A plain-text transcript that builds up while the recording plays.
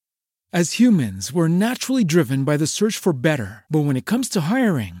As humans, we're naturally driven by the search for better. But when it comes to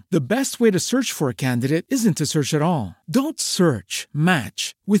hiring, the best way to search for a candidate isn't to search at all. Don't search,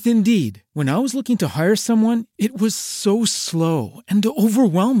 match with Indeed. When I was looking to hire someone, it was so slow and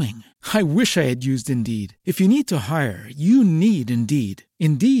overwhelming. I wish I had used Indeed. If you need to hire, you need Indeed.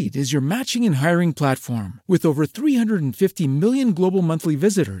 Indeed is your matching and hiring platform with over 350 million global monthly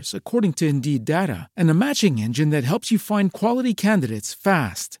visitors, according to Indeed data, and a matching engine that helps you find quality candidates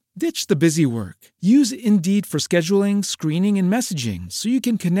fast. Ditch the busy work. Use Indeed for scheduling, screening, and messaging so you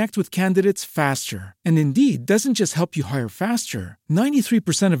can connect with candidates faster. And Indeed doesn't just help you hire faster.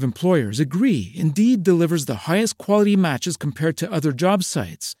 93% of employers agree Indeed delivers the highest quality matches compared to other job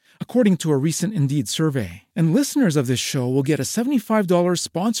sites, according to a recent Indeed survey. And listeners of this show will get a $75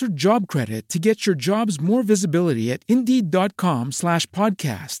 sponsored job credit to get your jobs more visibility at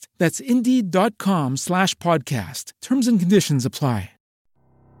Indeed.com/podcast. That's Indeed.com/podcast. Terms and conditions apply.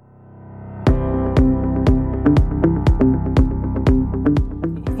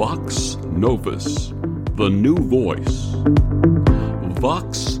 Vox Novus, the new voice.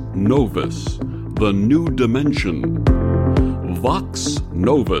 Vox Novus, the new dimension. Vox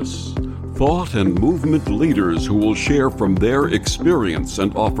Novus, thought and movement leaders who will share from their experience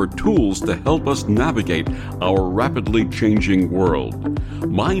and offer tools to help us navigate our rapidly changing world.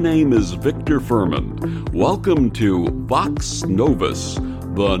 My name is Victor Furman. Welcome to Vox Novus,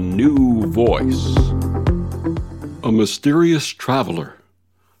 the new voice. A mysterious traveler,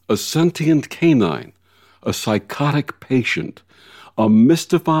 a sentient canine, a psychotic patient, a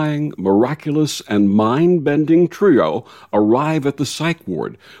mystifying, miraculous, and mind-bending trio arrive at the psych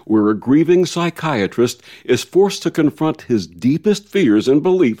ward, where a grieving psychiatrist is forced to confront his deepest fears and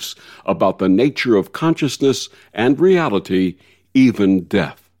beliefs about the nature of consciousness and reality, even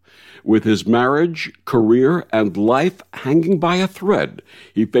death. With his marriage, career, and life hanging by a thread,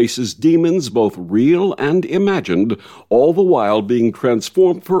 he faces demons both real and imagined, all the while being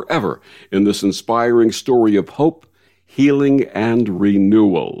transformed forever in this inspiring story of hope, healing, and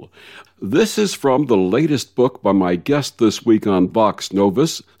renewal. This is from the latest book by my guest this week on Vox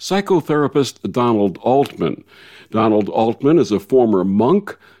Novus, psychotherapist Donald Altman. Donald Altman is a former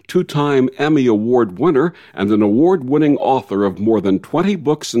monk, two-time Emmy Award winner, and an award-winning author of more than 20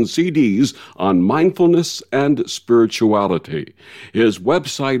 books and CDs on mindfulness and spirituality. His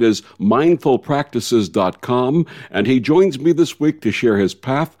website is mindfulpractices.com, and he joins me this week to share his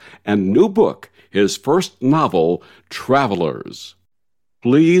path and new book, his first novel, Travelers.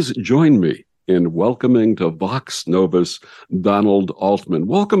 Please join me in welcoming to Vox Novus Donald Altman.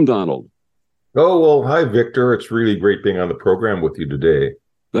 Welcome, Donald. Oh, well, hi, Victor. It's really great being on the program with you today.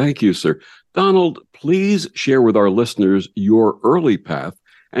 Thank you, sir. Donald, please share with our listeners your early path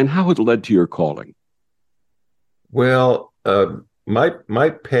and how it led to your calling. Well, my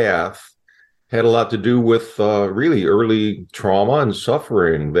path had a lot to do with really early trauma and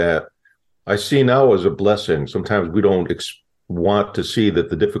suffering that I see now as a blessing. Sometimes we don't want to see that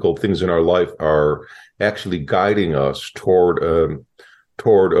the difficult things in our life are actually guiding us toward a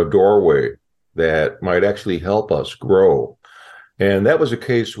doorway that might actually help us grow. And that was the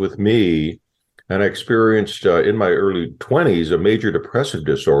case with me. And I experienced in my early 20s a major depressive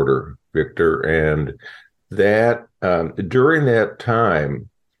disorder, Victor. And that during that time,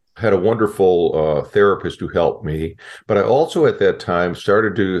 had a wonderful therapist who helped me. But I also at that time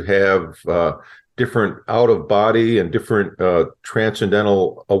started to have different out-of-body and different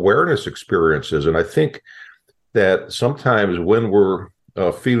transcendental awareness experiences. And I think that sometimes when we're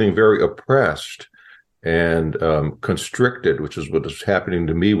feeling very oppressed and constricted, which is what was happening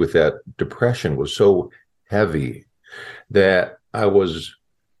to me with that depression, was so heavy that I was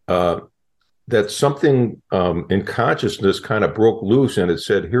that something in consciousness kind of broke loose, and it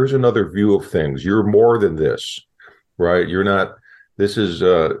said, here's another view of things. You're more than this, right? You're not, this is,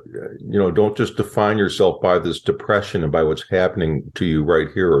 don't just define yourself by this depression and by what's happening to you right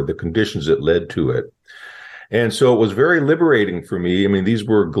here or the conditions that led to it. And so it was very liberating for me. I mean, these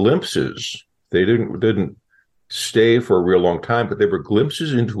were glimpses. They didn't stay for a real long time, but they were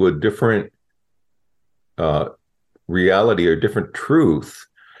glimpses into a different reality or different truth.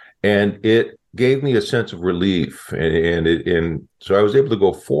 And it gave me a sense of relief. And so I was able to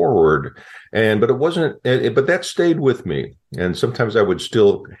go forward. But it wasn't, but that stayed with me. And sometimes I would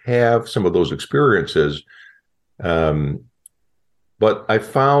still have some of those experiences. But I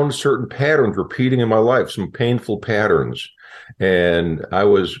found certain patterns repeating in my life, some painful patterns. And I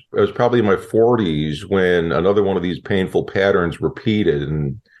was probably in my 40s when another one of these painful patterns repeated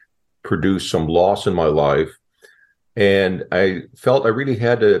and produced some loss in my life. And I felt I really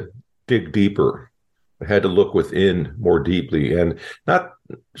had to dig deeper. had to look within more deeply. And not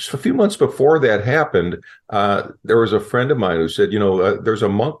just a few months before that happened, there was a friend of mine who said, there's a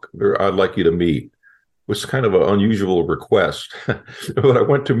monk there I'd like you to meet. It was kind of an unusual request. But I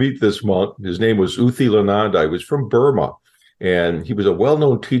went to meet this monk. His name was U Thilananda. He was from Burma. And he was a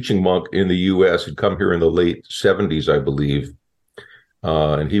well-known teaching monk in the U.S. He'd come here in the late 70s, I believe.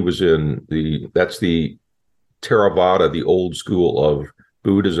 And he was that's the Theravada, the old school of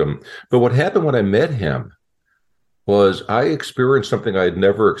Buddhism. But what happened when I met him was I experienced something I had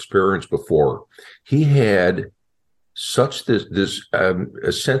never experienced before. He had such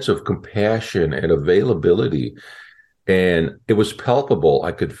a sense of compassion and availability, and it was palpable.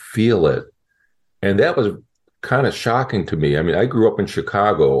 I could feel it. And that was kind of shocking to me. I mean, I grew up in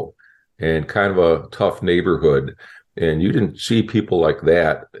Chicago and kind of a tough neighborhood, and you didn't see people like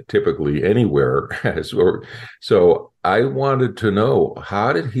that typically anywhere. So I wanted to know,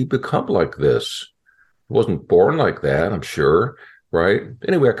 how did he become like this? He wasn't born like that, I'm sure, right?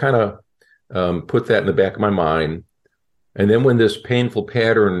 Anyway, I kind of put that in the back of my mind. And then when this painful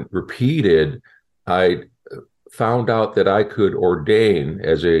pattern repeated, I found out that I could ordain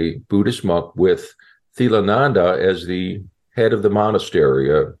as a Buddhist monk with Thilananda as the head of the monastery,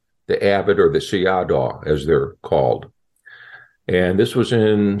 the abbot or the sayadaw, as they're called. And this was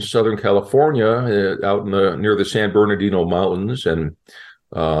in Southern California, out near the San Bernardino Mountains. And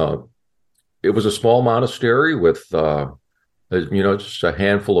it was a small monastery with, just a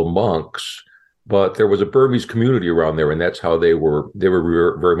handful of monks. But there was a Burmese community around there, and that's how they were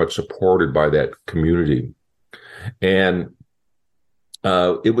very much supported by that community. And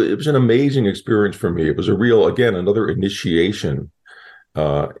it was an amazing experience for me. It was another initiation.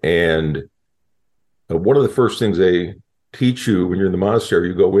 And one of the first things they teach you when you're in the monastery,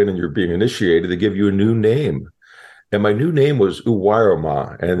 you go in and you're being initiated, they give you a new name. And my new name was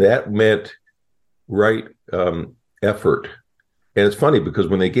Uwairama, and that meant right effort. And it's funny because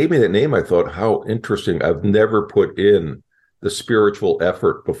when they gave me that name, I thought, how interesting. I've never put in the spiritual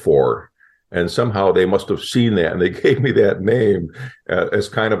effort before. And somehow they must have seen that, and they gave me that name as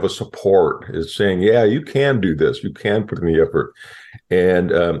kind of a support, as saying, yeah, you can do this. You can put in the effort. And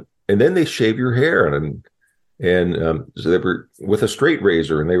then they shave your hair. And so they were with a straight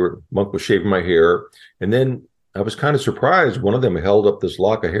razor, and monk was shaving my hair. And then I was kind of surprised. One of them held up this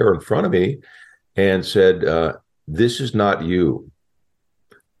lock of hair in front of me and said, this is not you.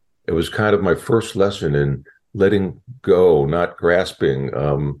 It was kind of my first lesson in letting go, not grasping,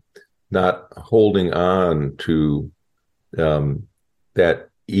 not holding on to that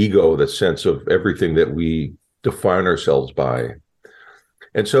ego, that sense of everything that we define ourselves by.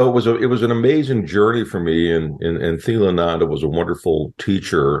 And so it was an amazing journey for me, and Thilananda was a wonderful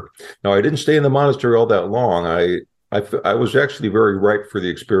teacher. Now, I didn't stay in the monastery all that long. I was actually very ripe for the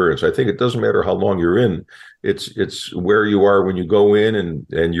experience. I think it doesn't matter how long you're in. It's where you are when you go in,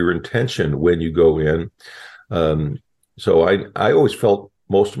 and your intention when you go in. So I always felt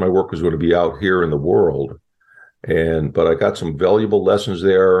most of my work was going to be out here in the world. But I got some valuable lessons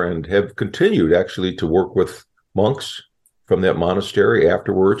there, and have continued actually to work with monks from that monastery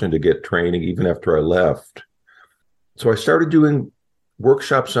afterwards, and to get training even after I left. So I started doing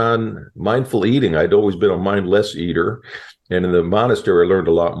workshops on mindful eating. I'd always been a mindless eater. And in the monastery, I learned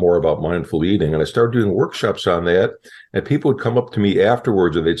a lot more about mindful eating. And I started doing workshops on that. And people would come up to me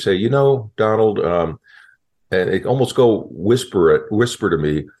afterwards, and they'd say, Donald, and they almost go whisper to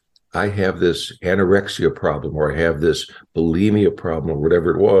me, I have this anorexia problem, or I have this bulimia problem, or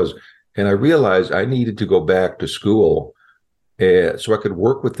whatever it was. And I realized I needed to go back to school so I could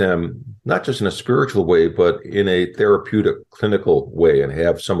work with them, not just in a spiritual way, but in a therapeutic, clinical way, and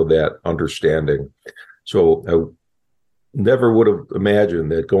have some of that understanding. So I never would have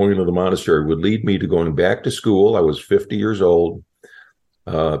imagined that going into the monastery would lead me to going back to school. I was 50 years old,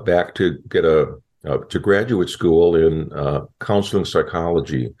 back to get to graduate school in counseling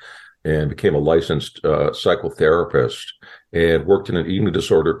psychology, and became a licensed psychotherapist, and worked in an eating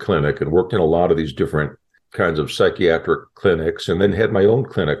disorder clinic, and worked in a lot of these different kinds of psychiatric clinics, and then had my own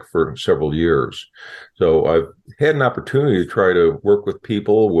clinic for several years. So I've had an opportunity to try to work with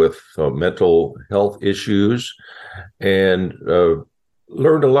people with mental health issues, and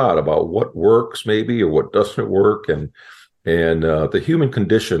learned a lot about what works maybe, or what doesn't work, and the human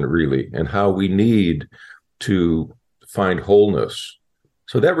condition really, and how we need to find wholeness.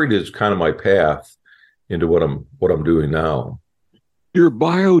 So that really is kind of my path into what I'm doing now. Your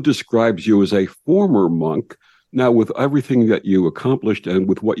bio describes you as a former monk. Now, with everything that you accomplished and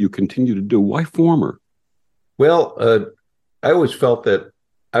with what you continue to do, why former? Well, I always felt that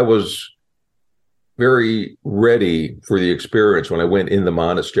I was very ready for the experience when I went in the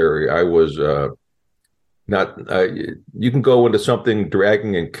monastery. I was not you can go into something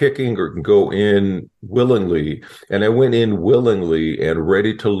dragging and kicking, or you can go in willingly. And I went in willingly and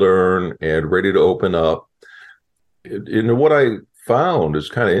ready to learn and ready to open up. And what I found is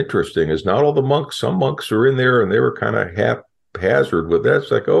kind of interesting is not all the monks, some monks are in there and they were kind of haphazard with that.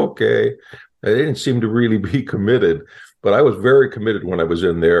 It's like, okay, they didn't seem to really be committed, but I was very committed when I was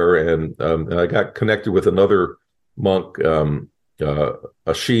in there. And I got connected with another monk,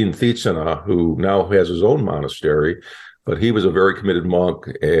 Ashin Thitsana, who now has his own monastery, but he was a very committed monk,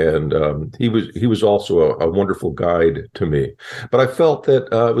 and he was also a wonderful guide to me. But I felt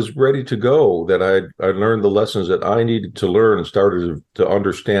that I was ready to go, that I learned the lessons that I needed to learn and started to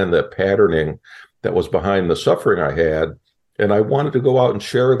understand that patterning that was behind the suffering I had, and I wanted to go out and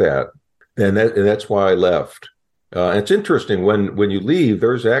share that, and that's why I left. It's interesting when you leave,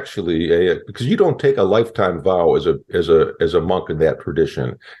 there's actually because you don't take a lifetime vow as a monk in that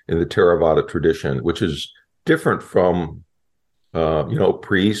tradition, in the Theravada tradition, which is different from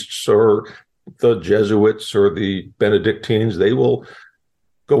priests or the Jesuits or the Benedictines. They will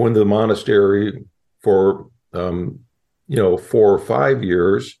go into the monastery for 4 or 5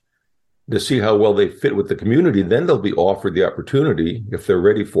 years to see how well they fit with the community. Then they'll be offered the opportunity, if they're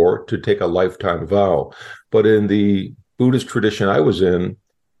ready for it, to take a lifetime vow. But in the Buddhist tradition I was in,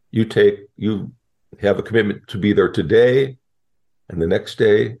 you have a commitment to be there today and the next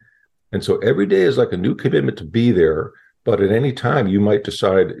day. And so every day is like a new commitment to be there. But at any time, you might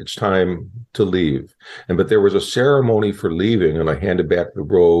decide it's time to leave. But there was a ceremony for leaving, and I handed back the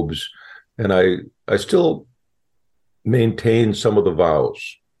robes, and I still maintained some of the vows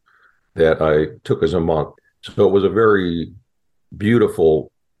that I took as a monk. So it was a very beautiful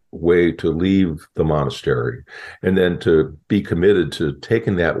way to leave the monastery and then to be committed to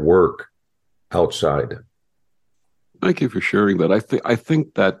taking that work outside. Thank you for sharing that. I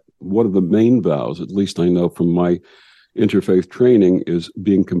think that one of the main vows, at least I know from my interfaith training, is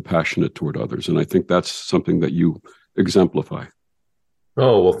being compassionate toward others. And I think that's something that you exemplify.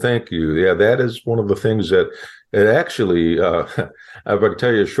 Oh, well, thank you. Yeah, that is one of the things that it actually, if I can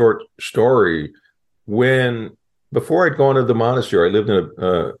tell you a short story, before I'd gone to the monastery, I lived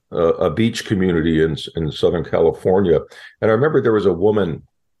in a beach community in Southern California. And I remember there was a woman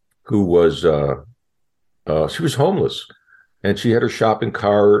who was, she was homeless, and she had her shopping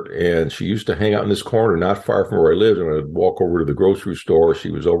cart, and she used to hang out in this corner not far from where I lived. And I'd walk over to the grocery store.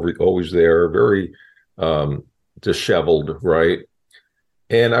 She was always there, very disheveled, right?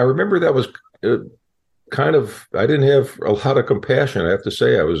 And I remember that was kind of, I didn't have a lot of compassion, I have to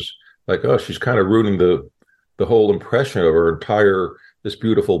say. I was like, oh, she's kind of ruining the whole impression of this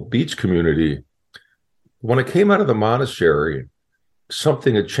beautiful beach community. When I came out of the monastery,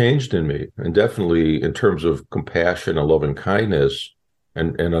 something had changed in me, and definitely in terms of compassion and loving kindness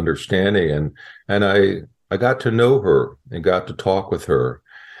and understanding. And I got to know her and got to talk with her.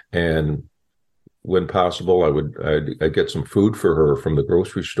 And when possible, I'd get some food for her from the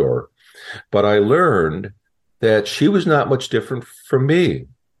grocery store. But I learned that she was not much different from me.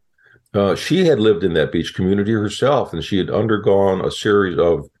 She had lived in that beach community herself, and she had undergone a series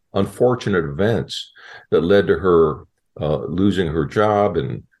of unfortunate events that led to her losing her job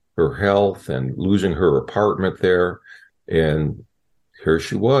and her health and losing her apartment there. And here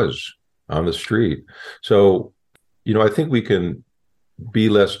she was on the street. So, I think we can be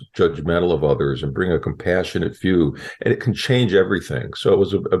less judgmental of others and bring a compassionate view, and it can change everything. So it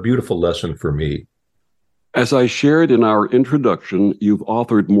was a beautiful lesson for me. As I shared in our introduction, you've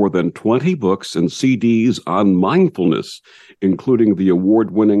authored more than 20 books and CDs on mindfulness, including the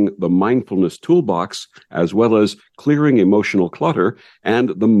award-winning The Mindfulness Toolbox, as well as Clearing Emotional Clutter and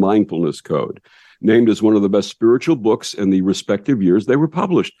The Mindfulness Code. Named as one of the best spiritual books in the respective years they were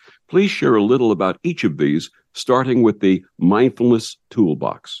published. Please share a little about each of these, starting with the Mindfulness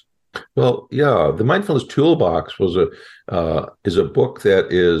Toolbox. Well, yeah, the Mindfulness Toolbox is a book that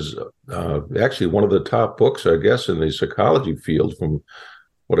is actually one of the top books, I guess, in the psychology field, from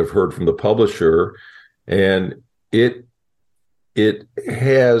what I've heard from the publisher. And it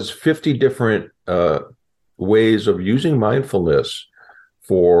has 50 different ways of using mindfulness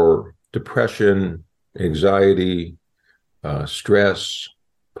for depression, anxiety, stress,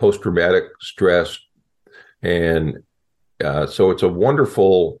 post-traumatic stress. And so it's a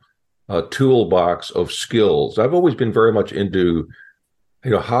wonderful toolbox of skills. I've always been very much into,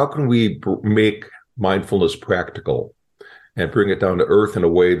 how can we make mindfulness practical and bring it down to earth in a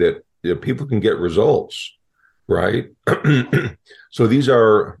way that people can get results, right? So these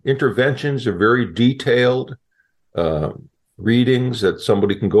are interventions, are very detailed readings that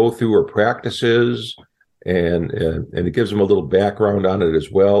somebody can go through, or practices, and it gives them a little background on it as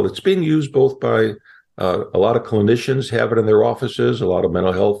well. It's being used both by A lot of clinicians have it in their offices, a lot of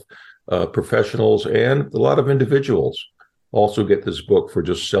mental health professionals, and a lot of individuals also get this book for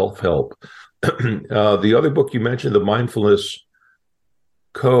just self-help. The other book you mentioned, The Mindfulness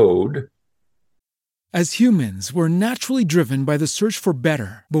Code. As humans, we're naturally driven by the search for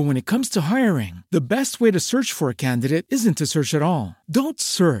better. But when it comes to hiring, the best way to search for a candidate isn't to search at all. Don't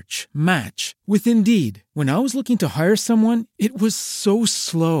search, match with Indeed. When I was looking to hire someone, it was so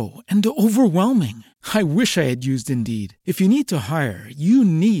slow and overwhelming. I wish I had used Indeed. If you need to hire, you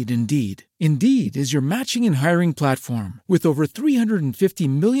need Indeed. Indeed is your matching and hiring platform with over 350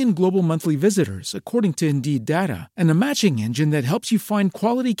 million global monthly visitors, according to Indeed data, and a matching engine that helps you find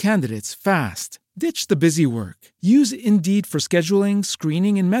quality candidates fast. Ditch the busy work. Use Indeed for scheduling,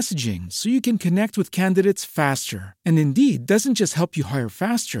 screening, and messaging so you can connect with candidates faster. And Indeed doesn't just help you hire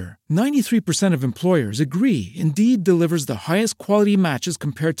faster. 93% of employers agree Indeed delivers the highest quality matches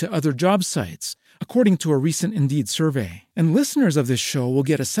compared to other job sites, according to a recent Indeed survey. And listeners of this show will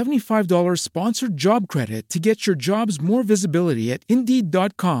get a $75 sponsored job credit to get your jobs more visibility at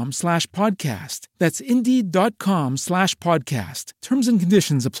Indeed.com/podcast. That's Indeed.com/podcast. Terms and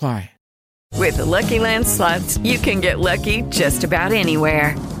conditions apply. With the Lucky Land Slots, you can get lucky just about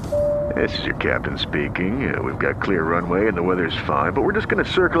anywhere. This is your captain speaking. We've got clear runway and the weather's fine, but we're just going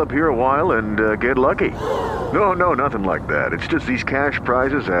to circle up here a while and get lucky. No, nothing like that. It's just these cash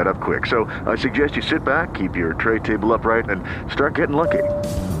prizes add up quick. So I suggest you sit back, keep your tray table upright, and start getting lucky.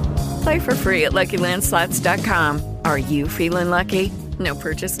 Play for free at LuckyLandSlots.com. Are you feeling lucky? No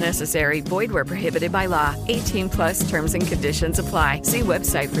purchase necessary. Void where prohibited by law. 18+ terms and conditions apply. See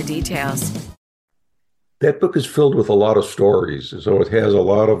website for details. That book is filled with a lot of stories. So it has a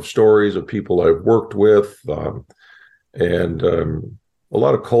lot of stories of people I've worked with, and a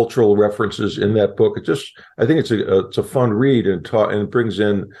lot of cultural references in that book. I think it's a fun read, and it brings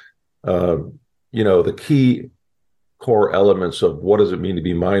in, the key core elements of what does it mean to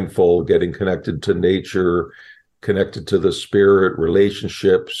be mindful, getting connected to nature, connected to the spirit,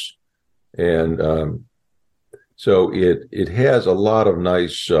 relationships, and so it has a lot of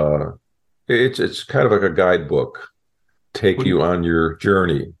nice. It's kind of like a guidebook, take you on your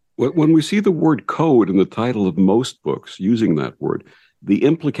journey. When we see the word code in the title of most books using that word, the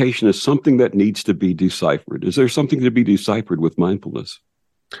implication is something that needs to be deciphered. Is there something to be deciphered with mindfulness?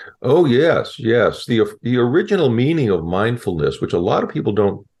 Oh, yes. The original meaning of mindfulness, which a lot of people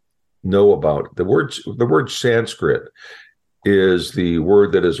don't know about, the word Sanskrit is the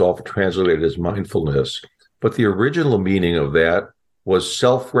word that is often translated as mindfulness. But the original meaning of that was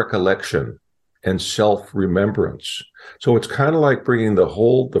self-recollection and self-remembrance. So it's kind of like bringing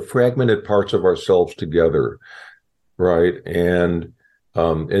the fragmented parts of ourselves together, right? And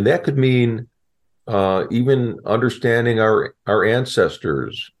that could mean even understanding our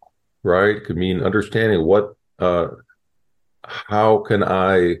ancestors, right? It could mean understanding how can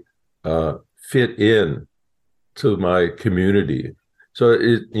I fit in to my community? So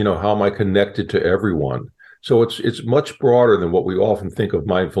how am I connected to everyone? So it's much broader than what we often think of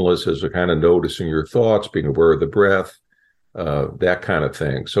mindfulness as, a kind of noticing your thoughts, being aware of the breath, that kind of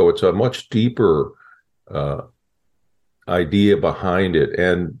thing. So it's a much deeper idea behind it,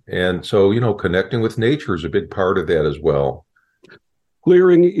 and so connecting with nature is a big part of that as well.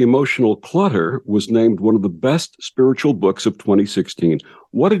 Clearing Emotional Clutter was named one of the best spiritual books of 2016.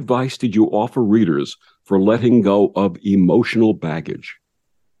 What advice did you offer readers for letting go of emotional baggage?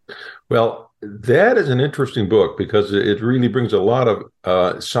 Well, that is an interesting book because it really brings a lot of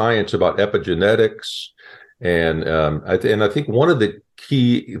science about epigenetics. And I think one of the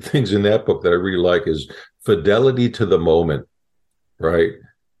key things in that book that I really like is fidelity to the moment, right?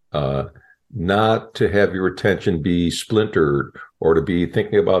 Not to have your attention be splintered or to be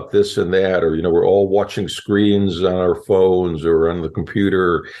thinking about this and that, or, we're all watching screens on our phones or on the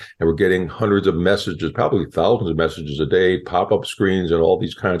computer, and we're getting hundreds of messages, probably thousands of messages a day, pop-up screens and all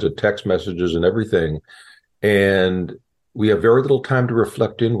these kinds of text messages and everything. And we have very little time to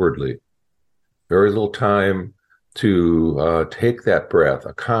reflect inwardly, very little time to take that breath,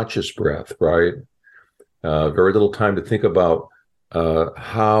 a conscious breath, right? Very little time to think about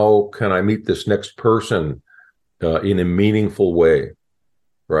how can I meet this next person in a meaningful way,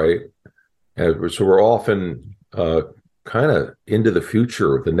 right? And so we're often kind of into the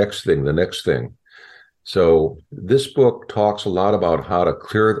future, the next thing. So this book talks a lot about how to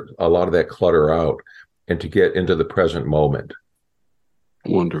clear a lot of that clutter out and to get into the present moment.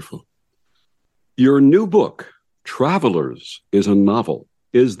 Wonderful. Your new book, Travelers, is a novel.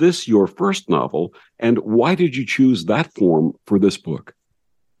 Is this your first novel, and why did you choose that form for this book?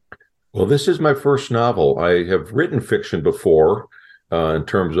 Well, this is my first novel. I have written fiction before. in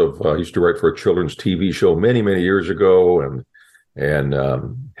terms of I used to write for a children's TV show many, many years ago, and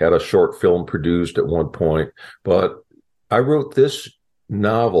had a short film produced at one point. But I wrote this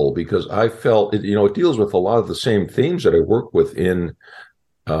novel because I felt it deals with a lot of the same themes that I work with in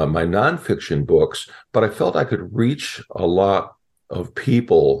my nonfiction books, but I felt I could reach a lot of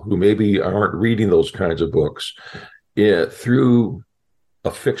people who maybe aren't reading those kinds of books through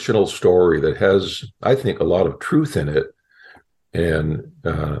a fictional story that has, I think, a lot of truth in it, and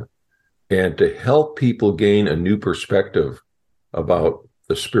to help people gain a new perspective about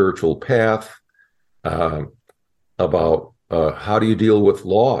the spiritual path, about how do you deal with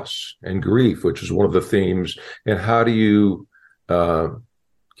loss and grief, which is one of the themes, and how do you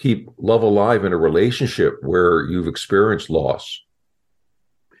keep love alive in a relationship where you've experienced loss.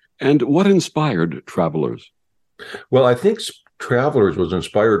 And what inspired Travelers? Well, I think Travelers was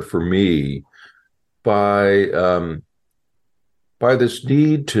inspired for me by this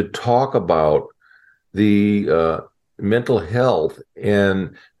need to talk about the mental health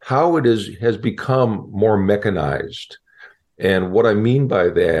and how it has become more mechanized. And what I mean by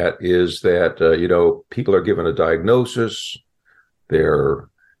that is that people are given a diagnosis. And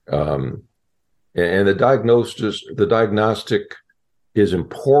the diagnostic is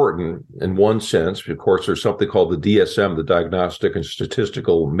important in one sense. Of course, there's something called the DSM, the Diagnostic and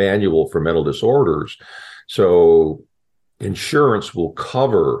Statistical Manual for Mental Disorders. So insurance will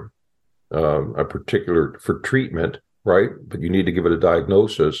cover a particular for treatment, right? But you need to give it a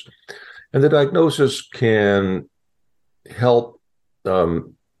diagnosis. And the diagnosis can help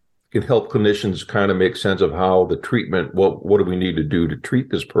clinicians kind of make sense of how the treatment, what do we need to do to treat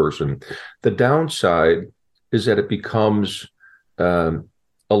this person? The downside is that it becomes a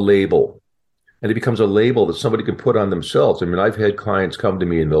label, and it becomes a label that somebody can put on themselves. I mean, I've had clients come to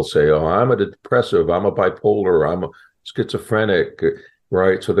me and they'll say, oh, I'm a depressive, I'm a bipolar, I'm a schizophrenic,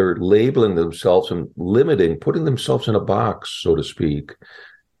 right? So they're labeling themselves and putting themselves in a box, so to speak,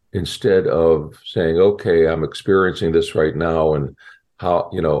 instead of saying, okay, I'm experiencing this right now, and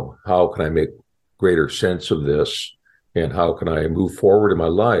how can I make greater sense of this, and how can I move forward in my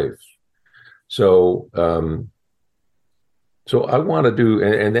life? So I want to do,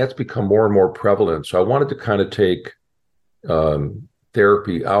 and that's become more and more prevalent. So I wanted to kind of take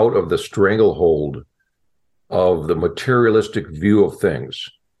therapy out of the stranglehold of the materialistic view of things,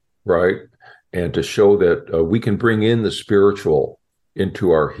 right? And to show that we can bring in the spiritual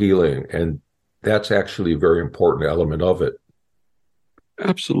into our healing. And that's actually a very important element of it.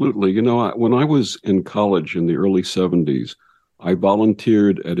 Absolutely. When I was in college in the early 70s, I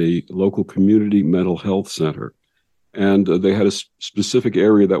volunteered at a local community mental health center. And they had a specific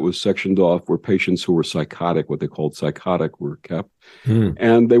area that was sectioned off where patients who were psychotic, what they called psychotic, were kept.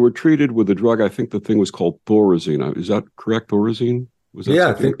 And they were treated with a drug. I think the thing was called Thorazine. Is that correct, Thorazine?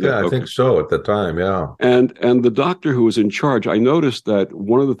 I think so at the time, yeah. And the doctor who was in charge, I noticed that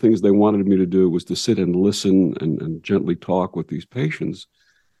one of the things they wanted me to do was to sit and listen and gently talk with these patients.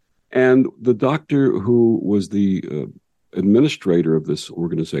 And the doctor who was the administrator of this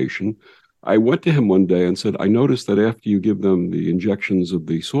organization, I went to him one day and said, I noticed that after you give them the injections of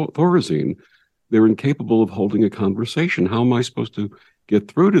the Thorazine, they're incapable of holding a conversation. How am I supposed to get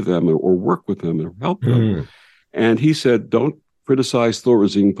through to them or work with them or help them? And he said, don't criticize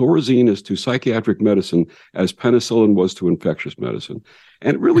Thorazine. Thorazine is to psychiatric medicine as penicillin was to infectious medicine.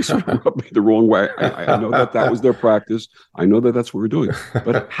 And it really sort of rubbed me the wrong way. I know that was their practice. I know that that's what we're doing.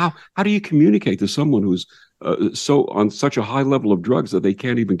 But how do you communicate to someone who's so on such a high level of drugs that they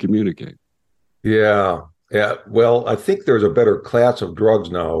can't even communicate? Yeah. Well, I think there's a better class of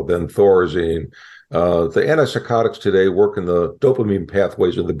drugs now than Thorazine. The antipsychotics today work in the dopamine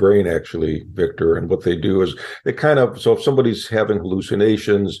pathways of the brain, actually, Victor. And what they do is so if somebody's having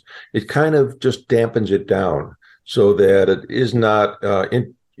hallucinations, it kind of just dampens it down so that it is not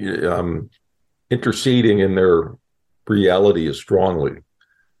interceding in their reality as strongly.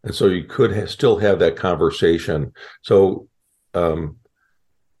 And so you could still have that conversation. So,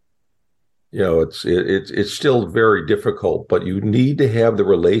 it's still very difficult, but you need to have the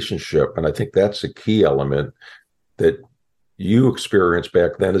relationship. And I think that's a key element that you experienced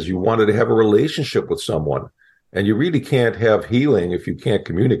back then, is you wanted to have a relationship with someone. And you really can't have healing if you can't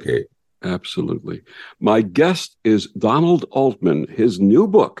communicate. Absolutely. My guest is Donald Altman. His new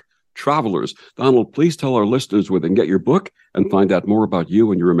book, Travelers. Donald, please tell our listeners where they can get your book and find out more about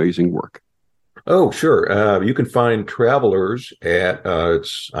you and your amazing work. Oh, sure. You can find Travelers at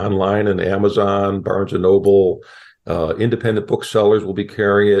it's online on Amazon, Barnes & Noble. Independent booksellers will be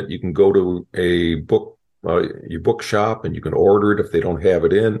carrying it. You can go to your bookshop and you can order it if they don't have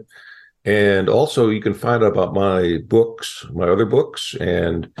it in. And also, you can find out about my books, my other books,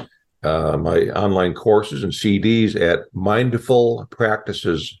 and my online courses and CDs at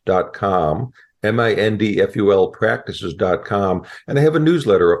mindfulpractices.com, MINDFUL practices.com. And I have a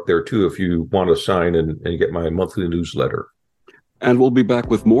newsletter up there, too, if you want to sign and get my monthly newsletter. And we'll be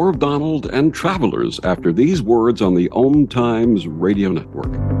back with more of Donald and Travelers after these words on the Om Times Radio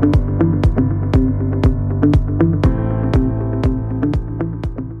Network.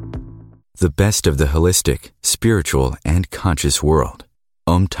 The best of the holistic, spiritual, and conscious world.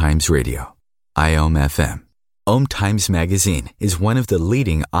 Om Times Radio. IOM FM. Om Times Magazine is one of the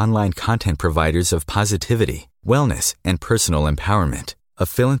leading online content providers of positivity, wellness, and personal empowerment. A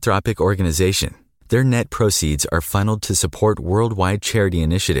philanthropic organization, their net proceeds are funneled to support worldwide charity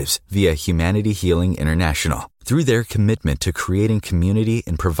initiatives via Humanity Healing International. Through their commitment to creating community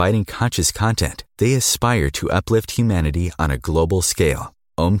and providing conscious content, they aspire to uplift humanity on a global scale.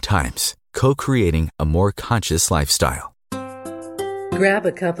 Om Times, co-creating a more conscious lifestyle. Grab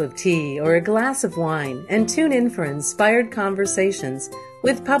a cup of tea or a glass of wine and tune in for Inspired Conversations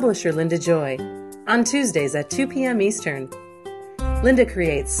with publisher Linda Joy on Tuesdays at 2 p.m. Eastern. Linda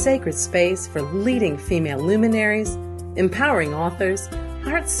creates sacred space for leading female luminaries, empowering authors,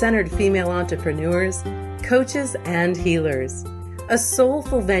 heart-centered female entrepreneurs, coaches, and healers. A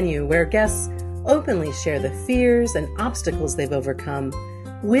soulful venue where guests openly share the fears and obstacles they've overcome,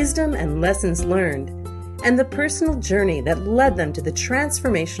 wisdom and lessons learned, and the personal journey that led them to the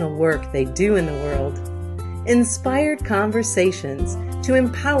transformational work they do in the world. Inspired Conversations to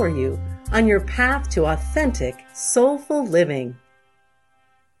empower you on your path to authentic, soulful living.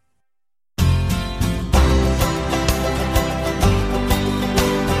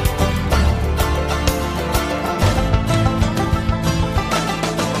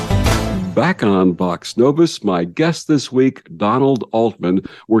 Back on Vox Novus, my guest this week, Donald Altman.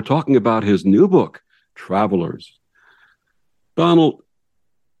 We're talking about his new book, Travelers. Donald,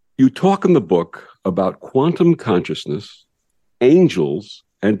 you talk in the book about quantum consciousness, angels,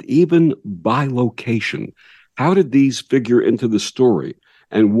 and even bilocation. How did these figure into the story?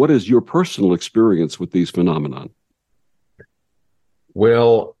 And what is your personal experience with these phenomenon?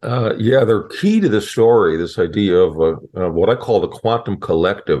 Well, they're key to the story, this idea of what I call the quantum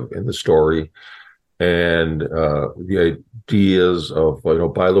collective in the story, and the ideas of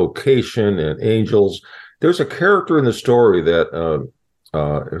bilocation and angels. There's a character in the story that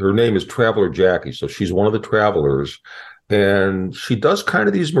her name is Traveler Jackie, so she's one of the travelers, and she does kind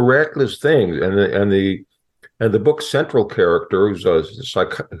of these miraculous things. And the book's central character, who's a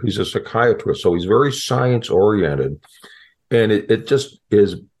psychiatrist, so he's very science oriented. And it just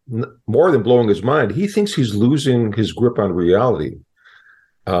is more than blowing his mind. He thinks he's losing his grip on reality.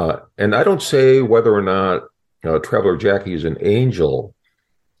 And I don't say whether or not Traveler Jackie is an angel,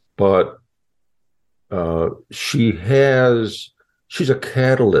 but she's a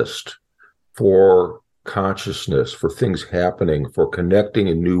catalyst for consciousness, for things happening, for connecting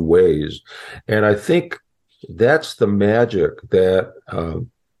in new ways. And I think that's the magic that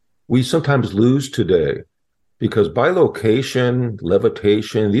we sometimes lose today. Because bilocation,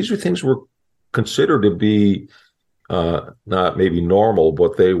 levitation, these are things were considered to be not maybe normal,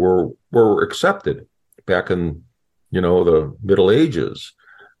 but they were accepted back in, the Middle Ages.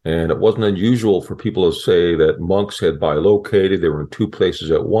 And it wasn't unusual for people to say that monks had bilocated. They were in two places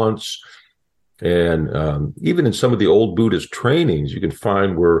at once. And even in some of the old Buddhist trainings, you can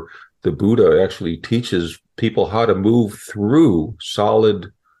find where the Buddha actually teaches people how to move through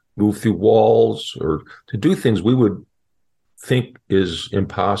walls, or to do things we would think is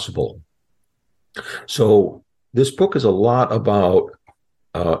impossible. So this book is a lot about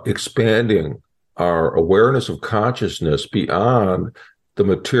expanding our awareness of consciousness beyond the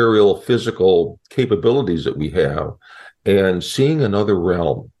material, physical capabilities that we have, and seeing another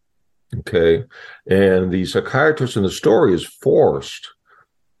realm. Okay. And the psychiatrist in the story is forced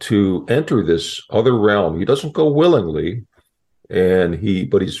to enter this other realm. He doesn't go willingly,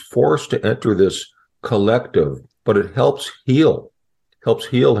 but he's forced to enter this collective, but it helps heal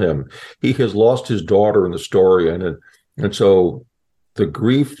him. He has lost his daughter in the story, and so the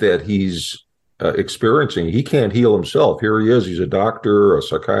grief that he's experiencing, he can't heal himself. Here he is, he's a doctor, a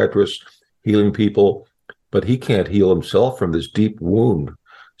psychiatrist, healing people, but he can't heal himself from this deep wound,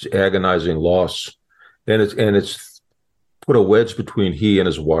 this agonizing loss, and it's put a wedge between he and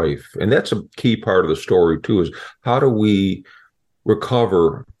his wife. And that's a key part of the story too, is how do we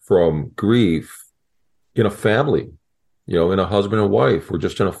recover from grief in a family, in a husband and wife, or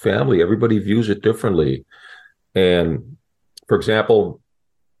just in a family. Everybody views it differently. And for example,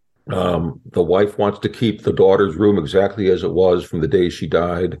 the wife wants to keep the daughter's room exactly as it was from the day she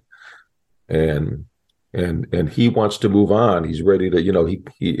died. and he wants to move on. He's ready to,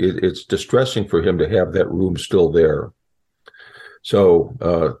 it's distressing for him to have that room still there.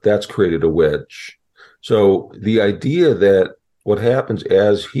 So that's created a wedge. So the idea that what happens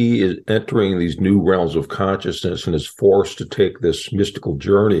as he is entering these new realms of consciousness and is forced to take this mystical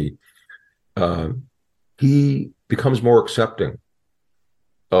journey, he becomes more accepting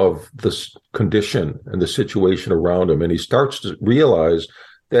of this condition and the situation around him. And he starts to realize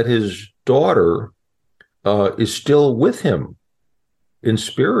that his daughter is still with him in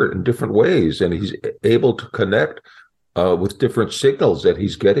spirit in different ways. And he's able to connect with different signals that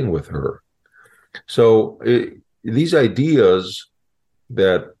he's getting with her. So these ideas,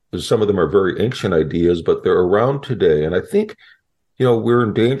 that some of them are very ancient ideas, but they're around today. And I think, we're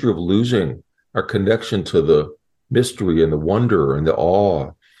in danger of losing our connection to the mystery and the wonder and the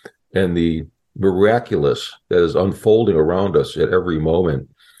awe and the miraculous that is unfolding around us at every moment.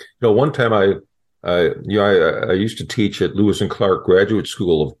 One time I used to teach at Lewis and Clark Graduate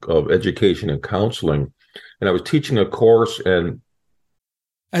School of Education and Counseling, and I was teaching a course. And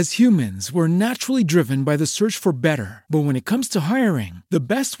as humans, we're naturally driven by the search for better. But when it comes to hiring, the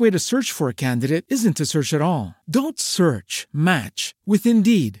best way to search for a candidate isn't to search at all. Don't search, match with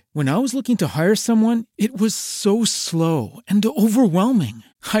Indeed. When I was looking to hire someone, it was so slow and overwhelming.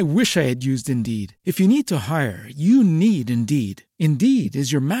 I wish I had used Indeed. If you need to hire, you need Indeed. Indeed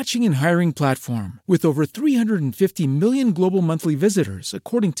is your matching and hiring platform with over 350 million global monthly visitors,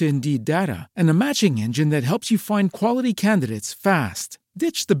 according to Indeed data, and a matching engine that helps you find quality candidates fast.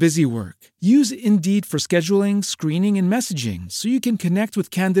 Ditch the busy work. Use Indeed for scheduling, screening, and messaging so you can connect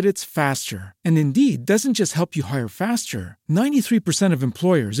with candidates faster. And Indeed doesn't just help you hire faster. 93% of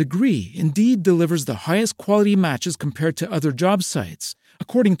employers agree Indeed delivers the highest quality matches compared to other job sites,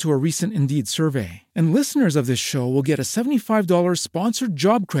 according to a recent Indeed survey. And listeners of this show will get a $75 sponsored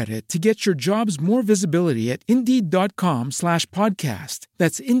job credit to get your jobs more visibility at Indeed.com/podcast.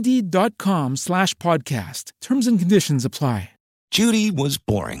 That's Indeed.com/podcast. Terms and conditions apply. Judy was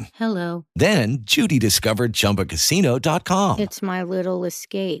boring. Hello. Then Judy discovered ChumbaCasino.com. It's my little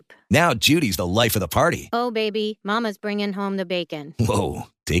escape. Now Judy's the life of the party. Oh, baby, mama's bringing home the bacon. Whoa,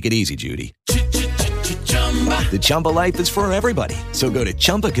 take it easy, Judy. The Chumba life is for everybody. So go to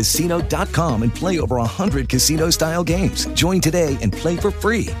ChumbaCasino.com and play over 100 casino-style games. Join today and play for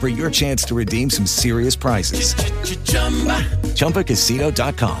free for your chance to redeem some serious prizes.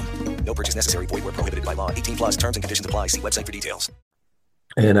 ChumbaCasino.com. No purchase necessary. Void where prohibited by law. 18+ terms and conditions apply. See website for details.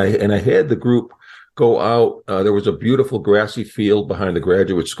 And I had the group go out. There was a beautiful grassy field behind the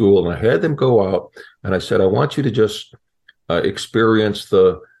graduate school, and I had them go out. And I said, I want you to just experience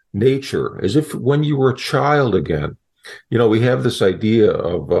the nature as if when you were a child again. We have this idea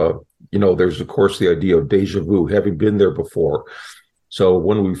of, there's of course the idea of deja vu, having been there before. So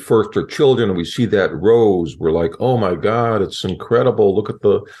when we first are children and we see that rose, we're like, oh my God, it's incredible. Look at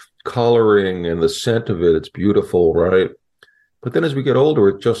the coloring and the scent of it. It's beautiful, right? But then as we get older,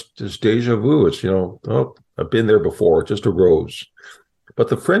 it just is deja vu. It's, oh, I've been there before. It's just a rose. But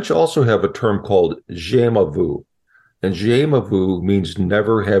the French also have a term called jamais vu. And jamais vu means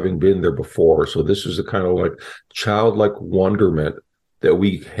never having been there before. So this is the kind of like childlike wonderment that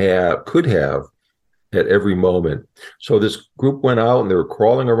we could have at every moment. So this group went out and they were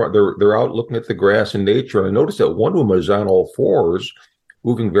crawling around. They're out looking at the grass and nature. And I noticed that one woman is on all fours,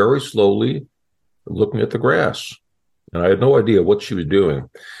 moving very slowly, looking at the grass. And I had no idea what she was doing.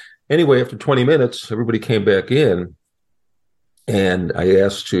 Anyway, after 20 minutes, everybody came back in. And I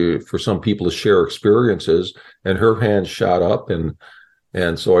asked for some people to share experiences, and her hand shot up. And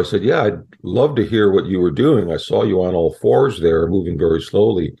so I said, yeah, I'd love to hear what you were doing. I saw you on all fours there, moving very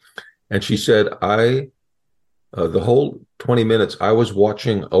slowly. And she said, the whole 20 minutes, I was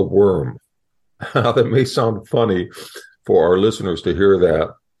watching a worm. That may sound funny for our listeners to hear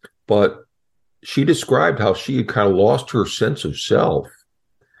that, but she described how she had kind of lost her sense of self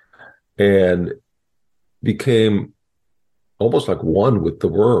and became almost like one with the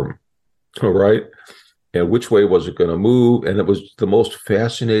worm, all right? And which way was it going to move? And it was the most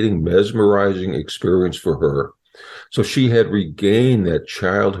fascinating, mesmerizing experience for her. So she had regained that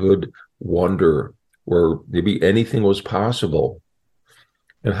childhood wonder where maybe anything was possible.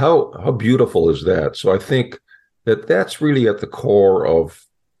 And how beautiful is that? So I think that's really at the core of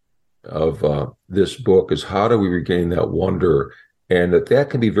this book, is how do we regain that wonder, and that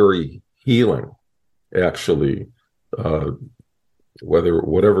can be very healing, actually.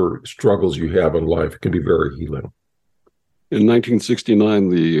 Whatever struggles you have in life, it can be very healing. In 1969,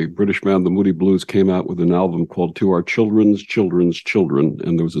 the British band, the Moody Blues, came out with an album called To Our Children's Children's Children,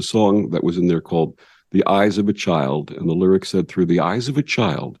 and there was a song that was in there called The Eyes of a Child, and the lyrics said, through the eyes of a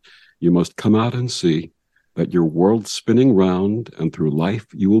child, You must come out and see that your world's spinning round, and through life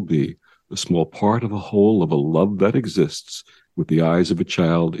you will be a small part of a whole of a love that exists. With the eyes of a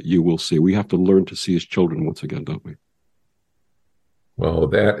child, you will see. We have to learn to see as children once again, don't we? Well,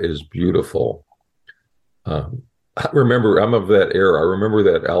 that is beautiful. I remember, I'm of that era. I remember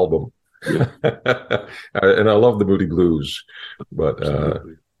that album. Yeah. And I love the Moody Blues. But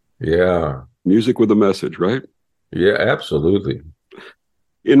yeah. Music with a message, right? Yeah, absolutely.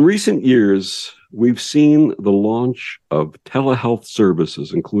 In recent years, we've seen the launch of telehealth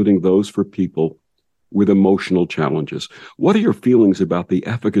services, including those for people with emotional challenges. What are your feelings about the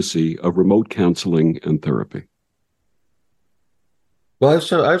efficacy of remote counseling and therapy? Well,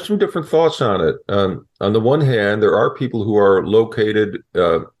 I have some different thoughts on it. On the one hand, there are people who are located,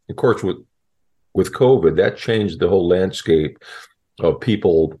 of course, with COVID, that changed the whole landscape of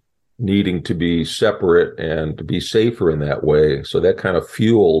people needing to be separate and to be safer in that way. So that kind of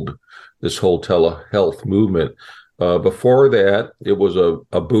fueled this whole telehealth movement. Before that, it was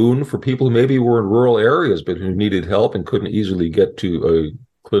a boon for people who maybe were in rural areas, but who needed help and couldn't easily get to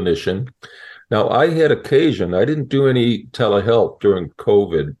a clinician. Now, I had occasion, I didn't do any telehealth during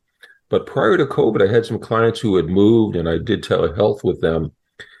COVID, but prior to COVID, I had some clients who had moved and I did telehealth with them.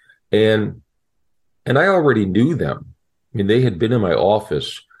 And I already knew them. I mean, they had been in my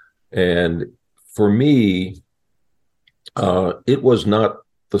office. And for me, it was not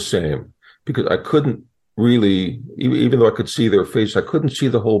the same because I couldn't really, even though I could see their face, I couldn't see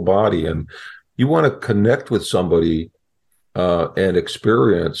the whole body. And you want to connect with somebody and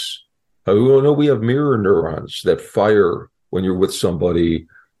experience. We know we have mirror neurons that fire when you're with somebody.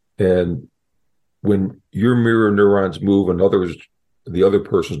 And when your mirror neurons move and the other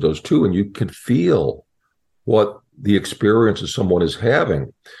person does too, and you can feel what the experience of someone is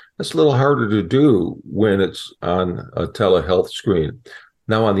having. That's a little harder to do when it's on a telehealth screen.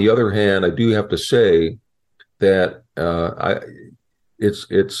 Now, on the other hand, I do have to say that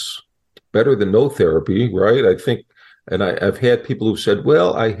it's better than no therapy, right? I think, and I've had people who've said,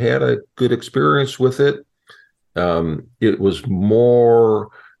 well, I had a good experience with it. It was more,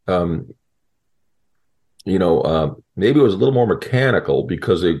 maybe it was a little more mechanical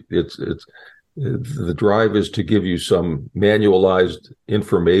because it's the drive is to give you some manualized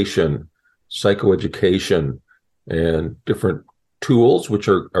information, psychoeducation, and different tools, which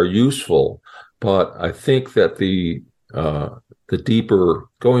are useful. But I think that the deeper,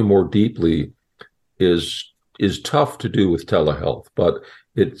 going more deeply is tough to do with telehealth, but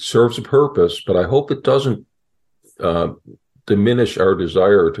it serves a purpose. But I hope it doesn't diminish our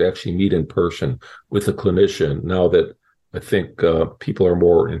desire to actually meet in person with a clinician now that I think people are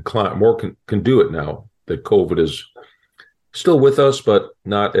more inclined, can do it now that COVID is still with us, but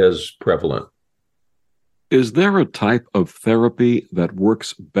not as prevalent. Is there a type of therapy that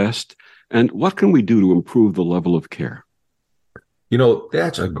works best? And what can we do to improve the level of care?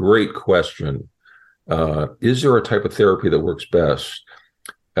 That's a great question. Is there a type of therapy that works best?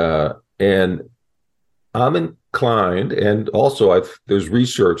 And I'm inclined, and also there's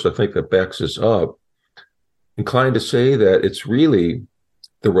research I think that backs this up, inclined to say that it's really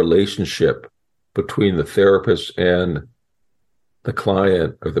the relationship between the therapist and the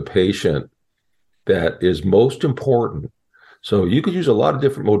client or the patient that is most important. So you could use a lot of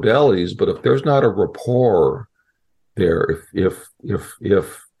different modalities, but if there's not a rapport there, if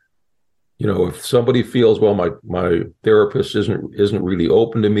somebody feels, well, my therapist isn't really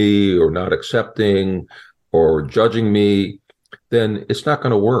open to me or not accepting or judging me, then it's not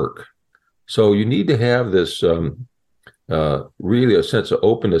going to work. So you need to have this really a sense of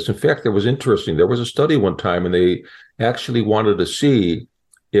openness. In fact, there was a study one time, and they actually wanted to see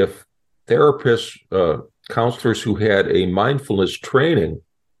if therapists, counselors who had a mindfulness training,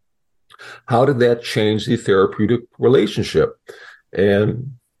 how did that change the therapeutic relationship?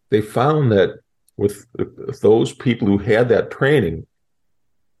 And they found that with those people who had that training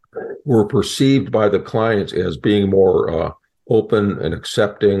were perceived by the clients as being more open and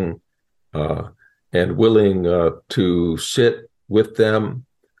accepting and willing to sit with them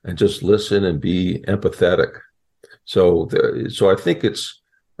and just listen and be empathetic. So I think it's,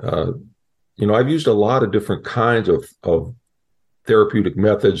 I've used a lot of different kinds of therapeutic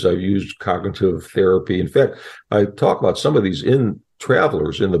methods. I've used cognitive therapy. In fact, I talk about some of these in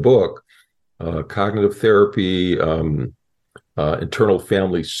Travelers in the book, cognitive therapy, internal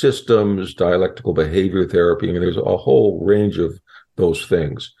family systems, dialectical behavior therapy. I mean, there's a whole range of those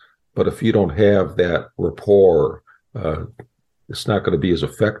things. But if you don't have that rapport, it's not going to be as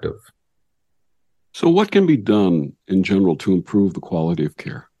effective. So what can be done in general to improve the quality of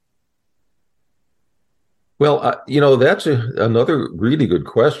care? Well, that's another really good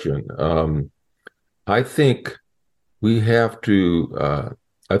question. I think we have to,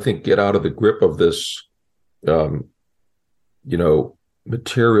 get out of the grip of this,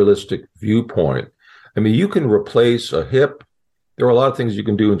 materialistic viewpoint. I mean, you can replace a hip. There are a lot of things you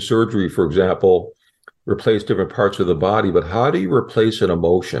can do in surgery, for example, replace different parts of the body, but how do you replace an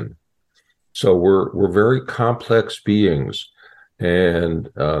emotion? So we're very complex beings,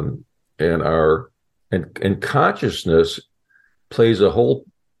 and consciousness plays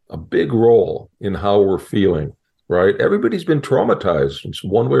a big role in how we're feeling, right? Everybody's been traumatized in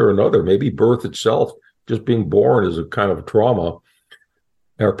one way or another. Maybe birth itself, just being born, is a kind of trauma.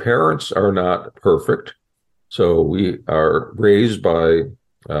 Our parents are not perfect, so we are raised by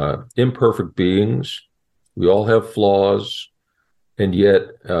imperfect beings. We all have flaws, and yet,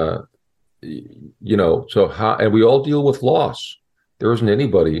 and we all deal with loss. There isn't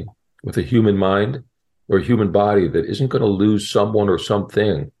anybody with a human mind or a human body that isn't going to lose someone or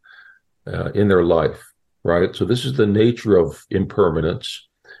something in their life, right? So this is the nature of impermanence,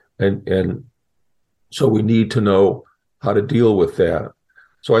 and so we need to know how to deal with that.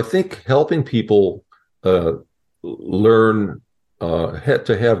 So I think helping people learn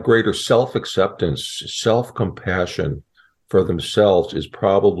to have greater self-acceptance, self-compassion for themselves is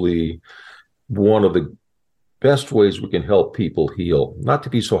probably one of the best ways we can help people heal, not to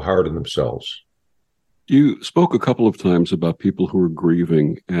be so hard on themselves. You spoke a couple of times about people who are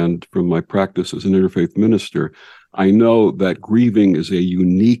grieving, and from my practice as an interfaith minister, I know that grieving is a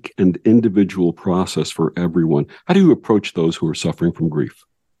unique and individual process for everyone. How do you approach those who are suffering from grief?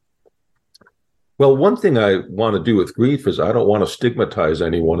 Well, one thing I want to do with grief is I don't want to stigmatize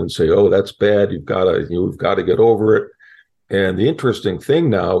anyone and say, "Oh, that's bad. We've got to get over it." And the interesting thing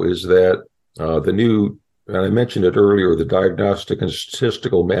now is that the new, and I mentioned it earlier, the Diagnostic and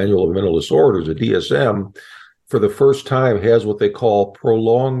Statistical Manual of Mental Disorders, the DSM, for the first time has what they call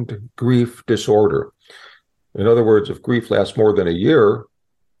prolonged grief disorder. In other words, if grief lasts more than a year,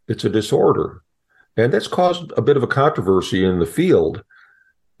 it's a disorder. And that's caused a bit of a controversy in the field.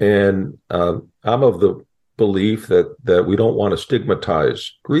 And I'm of the belief that we don't want to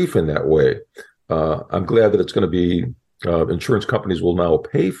stigmatize grief in that way. I'm glad that it's going to be, insurance companies will now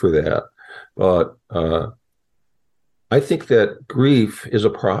pay for that. But I think that grief is a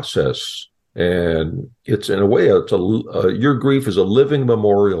process, and it's, in a way, your grief is a living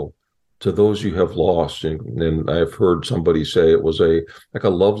memorial to those you have lost. And I've heard somebody say it was like a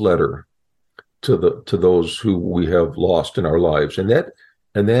love letter to those who we have lost in our lives, and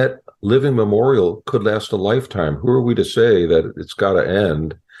that living memorial could last a lifetime. Who are we to say that it's got to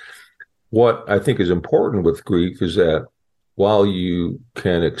end? What I think is important with grief is that while you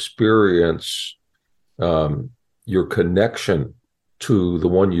can experience your connection to the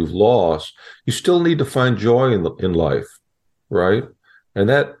one you've lost, you still need to find joy in life, right? And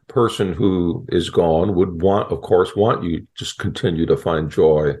that person who is gone would of course want you to just continue to find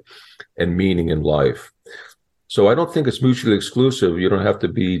joy and meaning in life. So I don't think it's mutually exclusive. You don't have to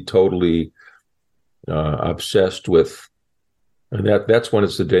be totally obsessed with, and that's when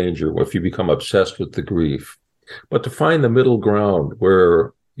it's the danger, if you become obsessed with the grief. But to find the middle ground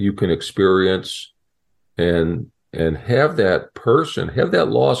where you can experience and have that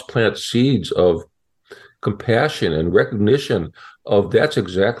loss plant seeds of compassion and recognition of that's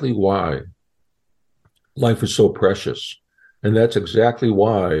exactly why life is so precious. And that's exactly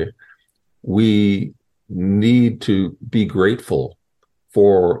why we need to be grateful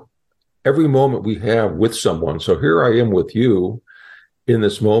for every moment we have with someone. So here I am with you in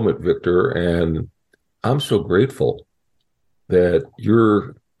this moment, Victor, and I'm so grateful that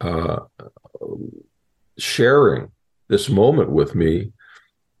you're sharing this moment with me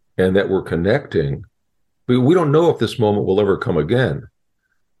and that we're connecting. We don't know if this moment will ever come again.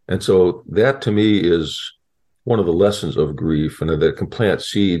 And so that to me is one of the lessons of grief, and that can plant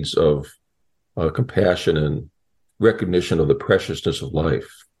seeds of compassion and recognition of the preciousness of life.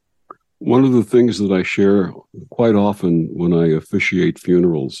 One of the things that I share quite often when I officiate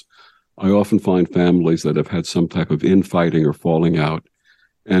funerals, I often find families that have had some type of infighting or falling out.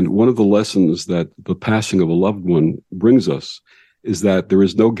 And one of the lessons that the passing of a loved one brings us is that there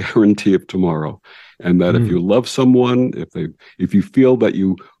is no guarantee of tomorrow. And that if you love someone, if you feel that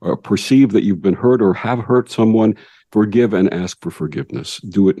you perceive that you've been hurt or have hurt someone, forgive and ask for forgiveness.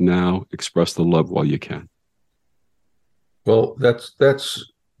 Do it now. Express the love while you can. Well, that's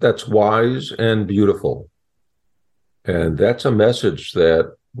wise and beautiful. And that's a message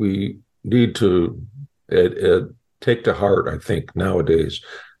that we need to take to heart, I think, nowadays,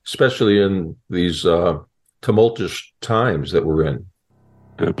 especially in these tumultuous times that we're in.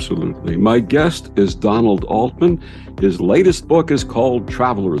 Absolutely. My guest is Donald Altman. His latest book is called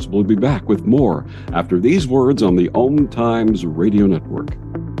Travelers. We'll be back with more after these words on the Om Times Radio Network.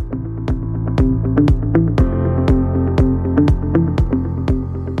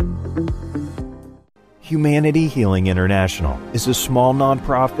 Humanity Healing International is a small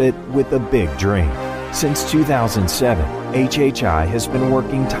nonprofit with a big dream. Since 2007, HHI has been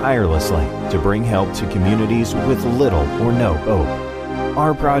working tirelessly to bring help to communities with little or no hope.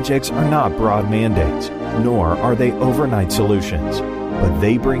 Our projects are not broad mandates, nor are they overnight solutions, but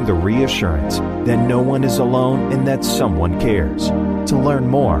they bring the reassurance that no one is alone and that someone cares. To learn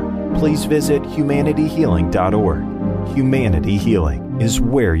more, please visit humanityhealing.org. Humanity Healing is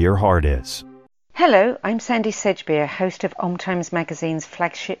where your heart is. Hello, I'm Sandy Sedgbeer, host of Om Times Magazine's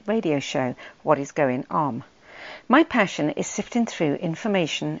flagship radio show, What is Going Om. My passion is sifting through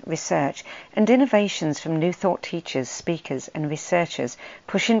information, research, and innovations from new thought teachers, speakers, and researchers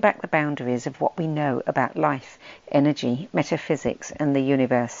pushing back the boundaries of what we know about life, energy, metaphysics, and the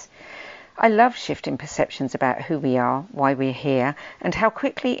universe. I love shifting perceptions about who we are, why we're here, and how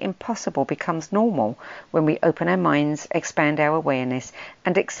quickly impossible becomes normal when we open our minds, expand our awareness,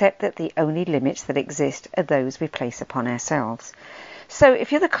 and accept that the only limits that exist are those we place upon ourselves. So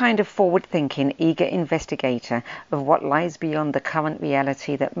if you're the kind of forward-thinking, eager investigator of what lies beyond the current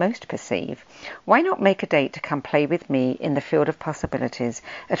reality that most perceive, why not make a date to come play with me in the field of possibilities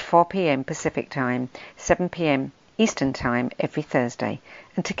at 4 p.m. Pacific Time, 7 p.m. Eastern Time every Thursday,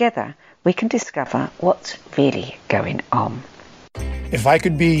 and together we can discover what's really going on. If I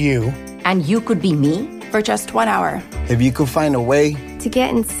could be you, and you could be me, for just 1 hour. If you could find a way to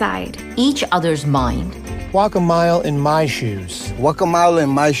get inside each other's mind. Walk a mile in my shoes. Walk a mile in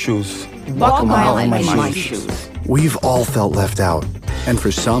my shoes. Walk a mile in my shoes. We've all felt left out. And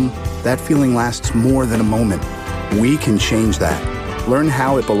for some, that feeling lasts more than a moment. We can change that. Learn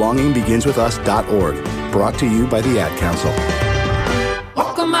how at belongingbeginswithus.org. Brought to you by the Ad Council.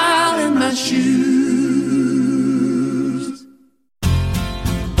 Walk a mile in my shoes.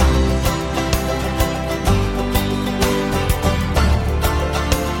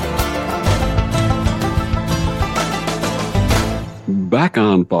 Back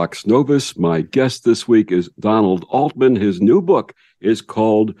on Vox Novus, my guest this week is Donald Altman. His new book is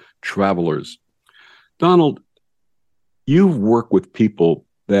called Travelers. Donald, you've worked with people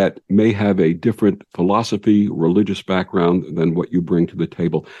that may have a different philosophy, religious background than what you bring to the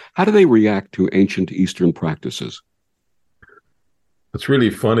table. How do they react to ancient Eastern practices? It's really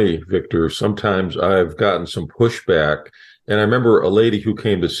funny, Victor. Sometimes I've gotten some pushback. And I remember a lady who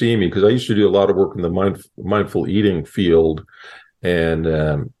came to see me because I used to do a lot of work in the mindful eating field.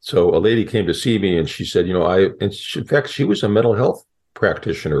 And so a lady came to see me and she said, in fact, she was a mental health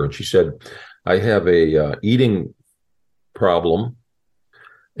practitioner. And she said, I have a eating problem.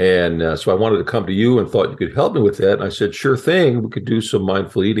 And so I wanted to come to you and thought you could help me with that. And I said, sure thing. We could do some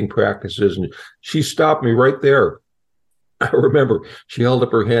mindful eating practices. And she stopped me right there. I remember she held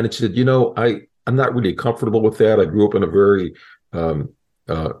up her hand and said, I'm not really comfortable with that. I grew up in a very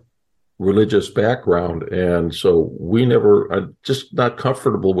religious background. And so I'm just not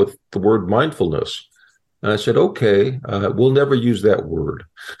comfortable with the word mindfulness. And I said, okay, we'll never use that word.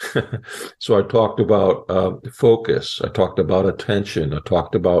 So I talked about focus. I talked about attention. I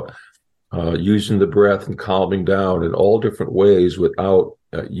talked about using the breath and calming down in all different ways without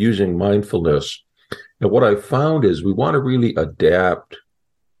using mindfulness. And what I found is we want to really adapt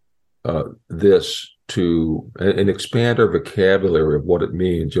this to and expand our vocabulary of what it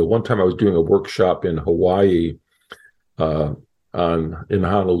means. One time I was doing a workshop in Hawaii, in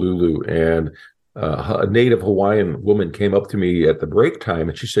Honolulu, and a native Hawaiian woman came up to me at the break time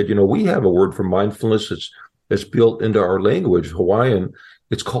and she said, we have a word for mindfulness that's built into our language, Hawaiian.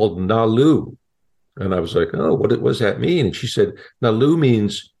 It's called nalu. And I was like, oh, what does that mean? And she said, nalu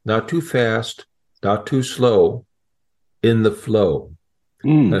means not too fast, not too slow, in the flow.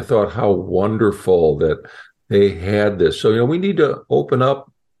 And I thought how wonderful that they had this. So, we need to open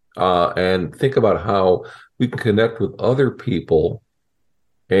up and think about how we can connect with other people.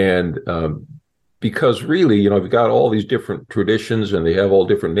 And because really, we've got all these different traditions and they have all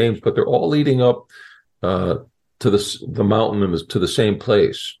different names, but they're all leading up to the mountain and to the same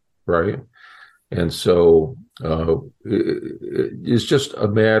place, right? And so it's just a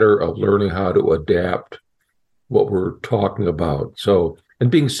matter of learning how to adapt what we're talking about. So, and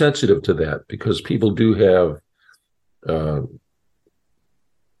being sensitive to that, because people do have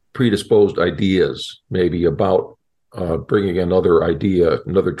predisposed ideas, maybe about bringing another idea,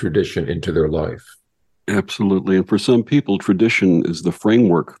 another tradition into their life. Absolutely. And for some people, tradition is the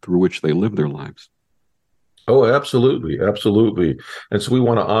framework through which they live their lives. Oh, absolutely, absolutely. And so we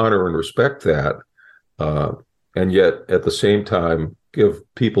want to honor and respect that, and yet at the same time give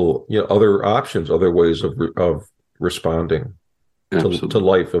people, other options, other ways of responding to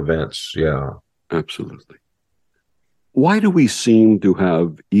life events. Yeah, absolutely. Why do we seem to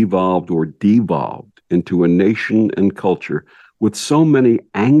have evolved or devolved into a nation and culture with so many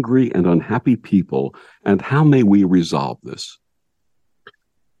angry and unhappy people, and how may we resolve this?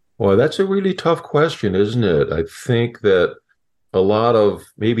 Well, that's a really tough question, isn't it? I think that a lot of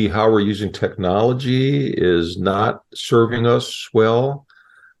maybe how we're using technology is not serving us well.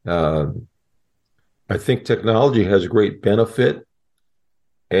 I think technology has a great benefit,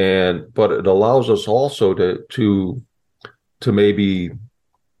 but it allows us also to maybe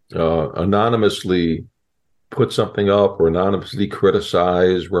anonymously put something up or anonymously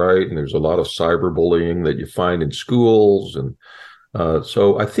criticize, right? And there's a lot of cyberbullying that you find in schools. And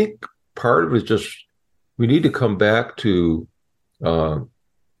so I think part of it is just we need to come back to,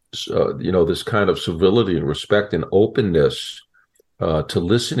 this kind of civility and respect and openness to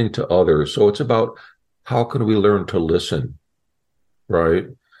listening to others. So it's about how can we learn to listen, right?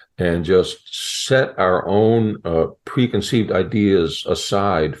 And just set our own preconceived ideas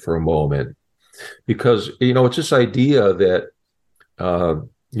aside for a moment. Because, it's this idea that,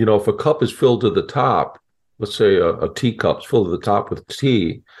 if a cup is filled to the top, let's say a teacup's filled to the top with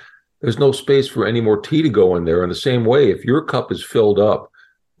tea, there's no space for any more tea to go in there. In the same way, if your cup is filled up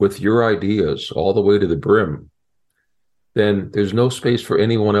with your ideas all the way to the brim, then there's no space for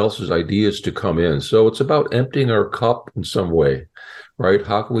anyone else's ideas to come in. So it's about emptying our cup in some way, right?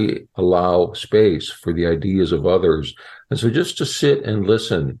 How can we allow space for the ideas of others? And so just to sit and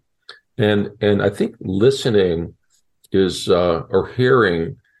listen. And I think listening is, or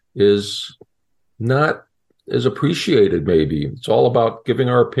hearing is not as appreciated, maybe. It's all about giving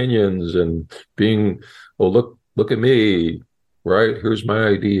our opinions and being, look at me, right? Here's my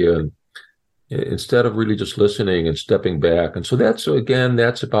idea. And instead of really just listening and stepping back. And so that's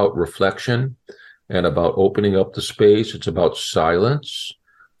about reflection and about opening up the space. It's about silence,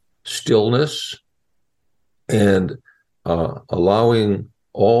 stillness, and allowing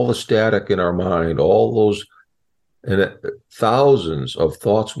all the static in our mind, all those and thousands of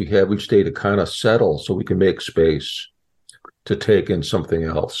thoughts we have each day to kind of settle so we can make space to take in something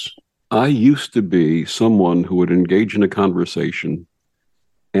else. I used to be someone who would engage in a conversation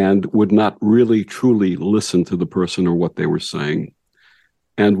and would not really truly listen to the person or what they were saying.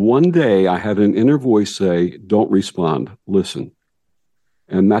 And one day I had an inner voice say, don't respond, listen.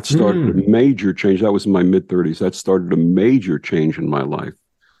 And that started a major change. That was in my mid-30s. That started a major change in my life,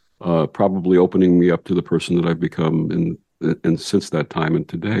 probably opening me up to the person that I've become and since that time and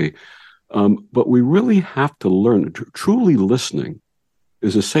today. But we really have to learn. Truly listening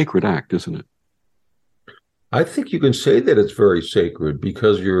is a sacred act, isn't it? I think you can say that it's very sacred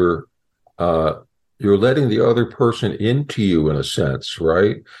because you're letting the other person into you in a sense,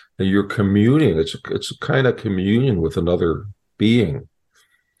 right? And you're communing. It's a kind of communion with another being.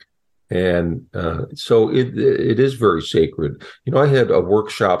 And so it is very sacred. I had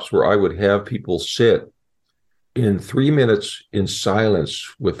workshops where I would have people sit in 3 minutes in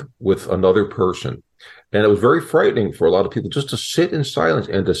silence with another person. And it was very frightening for a lot of people just to sit in silence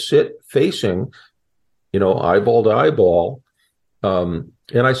and to sit facing, eyeball to eyeball. And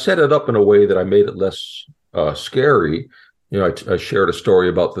I set it up in a way that I made it less scary. I shared a story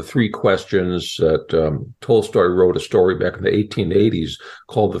about the 3 questions that Tolstoy wrote a story back in the 1880s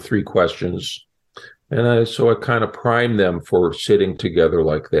called The 3 Questions. And so I kind of primed them for sitting together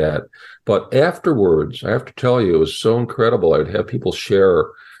like that. But afterwards, I have to tell you, it was so incredible. I would have people share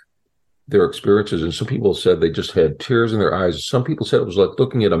their experiences. And some people said they just had tears in their eyes. Some people said it was like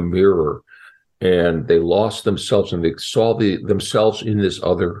looking at a mirror and they lost themselves and they saw themselves in this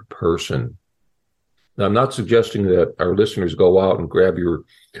other person. Now, I'm not suggesting that our listeners go out and grab your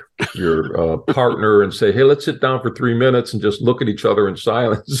partner and say, hey, let's sit down for 3 minutes and just look at each other in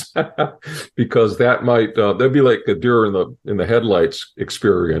silence, because that might that'd be like a deer in the headlights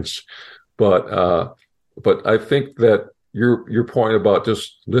experience. But I think that your point about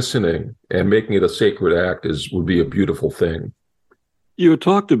just listening and making it a sacred act would be a beautiful thing. You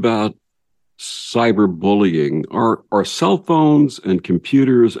talked about cyberbullying. Are cell phones and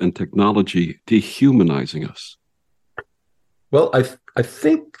computers and technology dehumanizing us? Well, I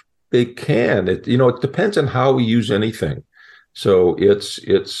think they can. It depends on how we use anything. So it's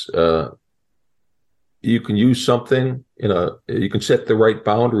you can use something you can set the right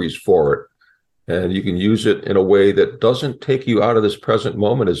boundaries for it, and you can use it in a way that doesn't take you out of this present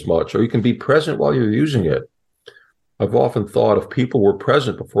moment as much, or you can be present while you're using it. I've often thought if people were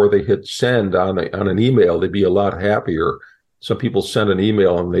present before they hit send on an email, they'd be a lot happier. Some people send an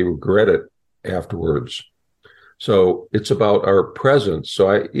email and they regret it afterwards. So it's about our presence. So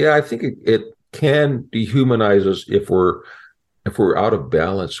I think it can dehumanize us if we're out of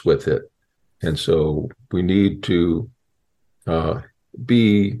balance with it. And so we need to not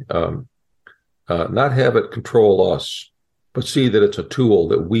have it control us, but see that it's a tool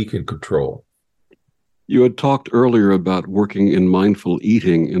that we can control. You had talked earlier about working in mindful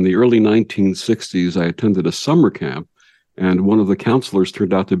eating. In the early 1960s, I attended a summer camp, and one of the counselors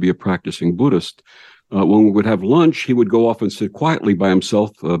turned out to be a practicing Buddhist. When we would have lunch, he would go off and sit quietly by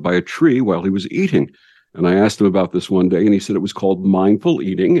himself by a tree while he was eating. And I asked him about this one day, and he said it was called mindful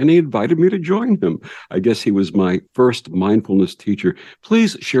eating, and he invited me to join him. I guess he was my first mindfulness teacher.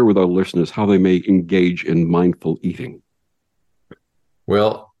 Please share with our listeners how they may engage in mindful eating.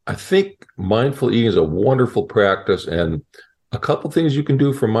 Well, I think mindful eating is a wonderful practice, and a couple things you can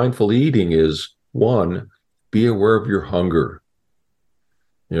do for mindful eating is, one, be aware of your hunger.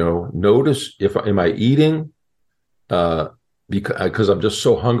 Notice am I eating because I'm just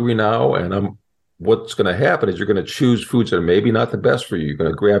so hungry now, and what's going to happen is you're going to choose foods that are maybe not the best for you. You're going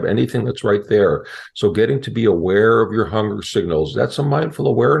to grab anything that's right there. So getting to be aware of your hunger signals, that's a mindful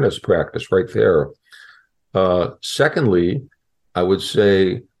awareness practice right there. Secondly, I would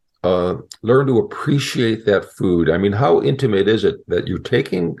say learn to appreciate that food. I mean, how intimate is it that you're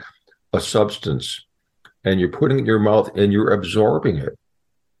taking a substance and you're putting it in your mouth and you're absorbing it?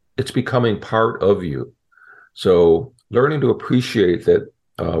 It's becoming part of you. So learning to appreciate that,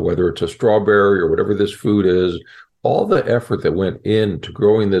 whether it's a strawberry or whatever this food is, all the effort that went into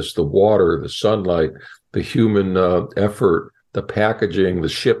growing this, the water, the sunlight, the human effort, the packaging, the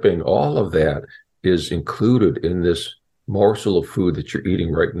shipping, all of that is included in this morsel of food that you're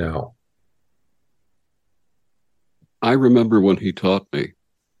eating right now. I remember when he taught me,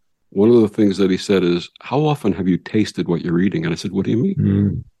 one of the things that he said is, how often have you tasted what you're eating? And I said, what do you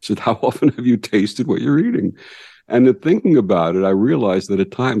mean? He said, how often have you tasted what you're eating? And in thinking about it, I realized that at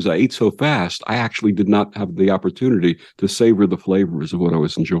times I ate so fast, I actually did not have the opportunity to savor the flavors of what I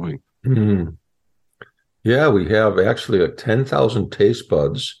was enjoying. Yeah, we have actually 10,000 taste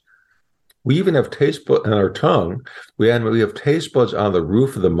buds. We even have taste buds on our tongue. We have taste buds on the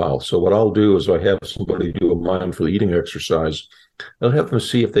roof of the mouth. So what I'll do is I have somebody do a mindful eating exercise. I'll have them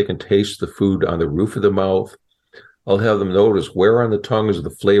see if they can taste the food on the roof of the mouth. I'll have them notice where on the tongue is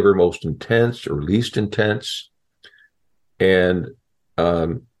the flavor most intense or least intense. And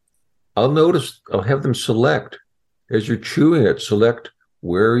I'll have them select, as you're chewing it, select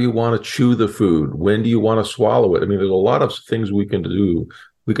where you want to chew the food. When do you want to swallow it? I mean, there's a lot of things we can do.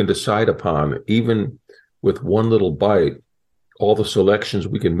 We can decide upon, even with one little bite, all the selections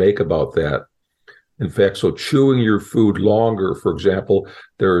we can make about that. In fact, so chewing your food longer, for example,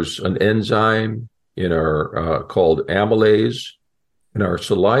 there's an enzyme in our called amylase in our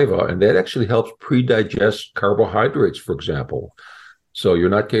saliva, and that actually helps pre-digest carbohydrates, for example. So you're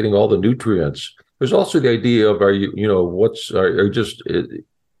not getting all the nutrients. There's also the idea of are you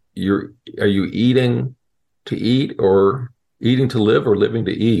eating to eat or eating to live or living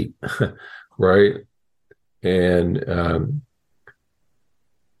to eat, right? And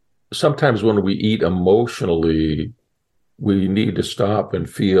sometimes when we eat emotionally, we need to stop and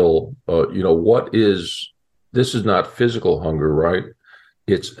feel, this is not physical hunger, right?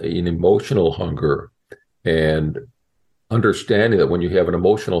 It's an emotional hunger. And understanding that when you have an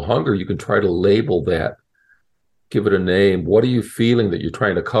emotional hunger, you can try to label that, give it a name. What are you feeling that you're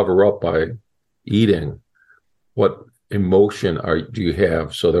trying to cover up by eating? What emotion do you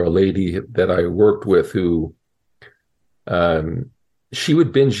have? So there a lady that I worked with who, she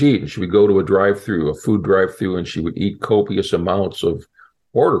would binge eat, and she would go to a food drive-through, and she would eat copious amounts of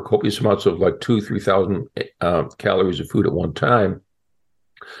like 2,000-3,000 calories of food at one time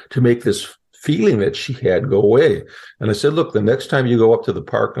to make this feeling that she had go away. And I said, look, the next time you go up to the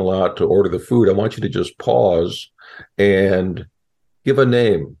parking lot to order the food, I want you to just pause and give a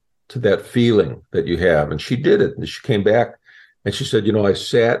name to that feeling that you have. And she did it. And she came back and she said, I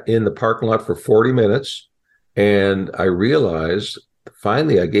sat in the parking lot for 40 minutes and I realized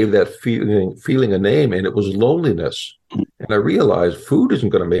finally I gave that feeling a name, and it was loneliness. And I realized food isn't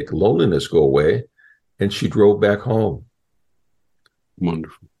going to make loneliness go away. And she drove back home.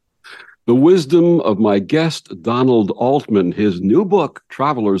 Wonderful. The wisdom of my guest, Donald Altman, his new book,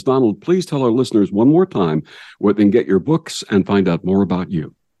 Travelers. Donald, please tell our listeners one more time where they can get your books and find out more about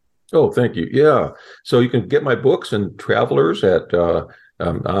you. Oh, thank you. Yeah. So you can get my books and Travelers at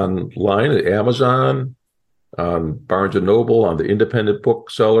online at Amazon, on Barnes & Noble, on the independent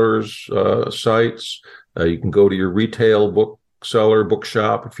booksellers sites. You can go to your retail bookseller,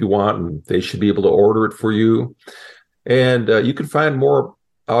 bookshop if you want, and they should be able to order it for you. And you can find more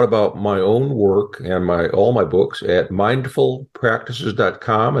out about my own work and all my books at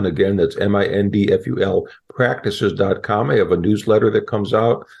mindfulpractices.com. And again, that's MINDFUL practices.com. I have a newsletter that comes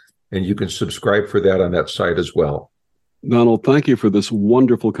out, and you can subscribe for that on that site as well. Donald, thank you for this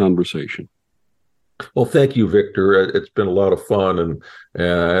wonderful conversation. Well, thank you, Victor. It's been a lot of fun, and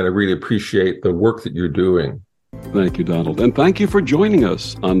I really appreciate the work that you're doing. Thank you, Donald. And thank you for joining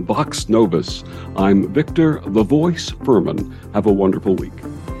us on Vox Novus. I'm Victor the Voice Furman. Have a wonderful week.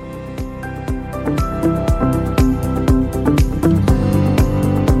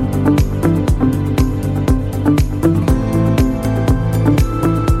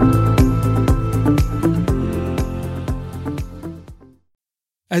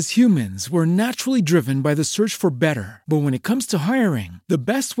 As humans, we're naturally driven by the search for better. But when it comes to hiring, the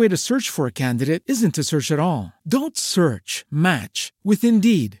best way to search for a candidate isn't to search at all. Don't search, match with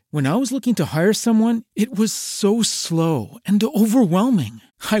Indeed. When I was looking to hire someone, it was so slow and overwhelming.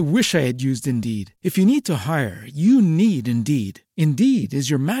 I wish I had used Indeed. If you need to hire, you need Indeed. Indeed is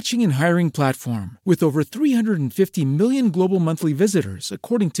your matching and hiring platform with over 350 million global monthly visitors,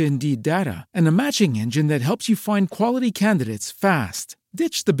 according to Indeed data, and a matching engine that helps you find quality candidates fast.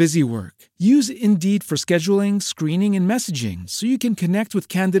 Ditch the busy work. Use Indeed for scheduling, screening, and messaging so you can connect with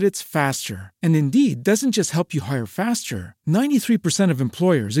candidates faster. And Indeed doesn't just help you hire faster. 93% of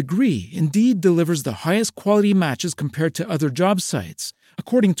employers agree Indeed delivers the highest quality matches compared to other job sites,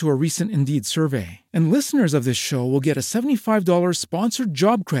 according to a recent Indeed survey. And listeners of this show will get a $75 sponsored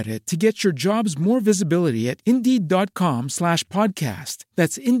job credit to get your jobs more visibility at Indeed.com/podcast.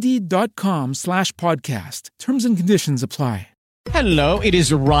 That's Indeed.com/podcast. Terms and conditions apply. Hello, it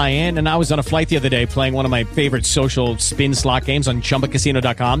is Ryan, and I was on a flight the other day playing one of my favorite social spin slot games on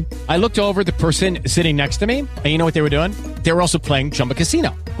ChumbaCasino.com. I looked over at the person sitting next to me, and you know what they were doing? They were also playing Chumba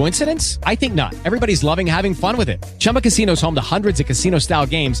Casino. Coincidence? I think not. Everybody's loving having fun with it. Chumba Casino is home to hundreds of casino-style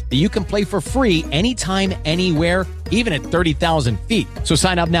games that you can play for free anytime, anywhere, even at 30,000 feet. So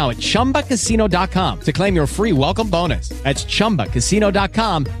sign up now at ChumbaCasino.com to claim your free welcome bonus. That's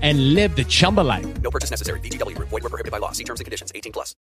ChumbaCasino.com and live the Chumba life. No purchase necessary. VGW. Void where prohibited by law. See terms and conditions. 18+.